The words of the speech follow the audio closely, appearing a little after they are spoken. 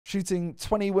Shooting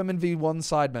 20 women v 1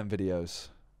 Sidemen videos.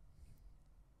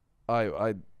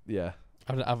 Yeah.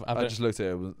 I just looked at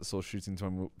it and saw shooting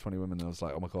 20 women and I was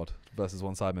like, oh my God, versus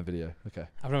 1 Sidemen video. Okay.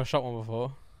 I've never shot one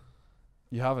before.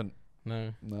 You haven't?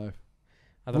 No.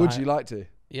 Would you like to?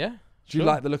 Yeah. Do you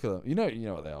like the look of them? You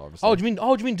know what they are, obviously. Oh, do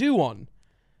you mean do one?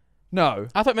 No.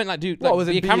 I thought it meant like do What was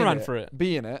be it? a cameraman for it.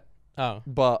 Be in it. Oh.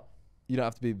 But you don't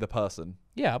have to be the person.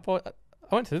 Yeah, but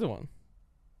I went to the other one.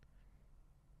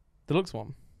 The looks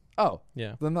one. Oh.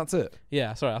 Yeah. Then that's it.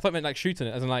 Yeah, sorry. I thought it meant like shooting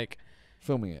it as in like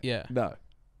filming it. Yeah. No.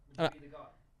 No,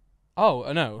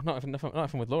 not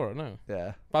if I'm with Laura, no.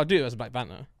 Yeah. But I'll do it as a black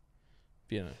banter.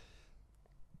 But, you know.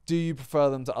 Do you prefer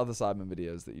them to other Sidemen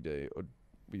videos that you do, or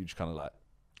were you just kind of like?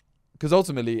 Because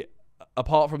ultimately,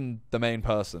 apart from the main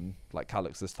person, like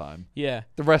Calix this time, yeah,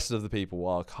 the rest of the people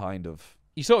are kind of.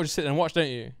 You sort of just sit there and watch, don't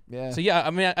you? Yeah. So yeah,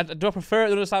 I mean, do I prefer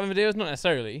the other Sidemen videos? Not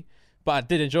necessarily, but I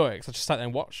did enjoy it because I just sat there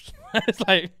and watched. It's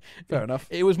like fair enough.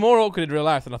 It was more awkward in real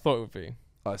life than I thought it would be.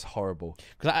 Oh, it's horrible.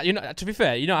 Because to be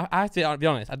fair, I have to be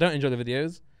honest. I don't enjoy the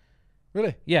videos.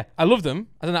 Really? Yeah, I love them.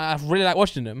 I really like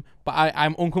watching them, but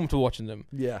I'm uncomfortable watching them.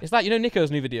 Yeah. It's like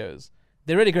Nico's new videos.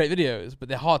 They're really great videos, but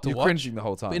they're hard to watch. You're cringing the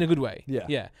whole time. But in a good way. Yeah.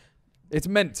 Yeah. It's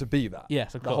meant to be that.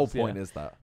 Yes, of course. The whole point is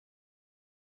that.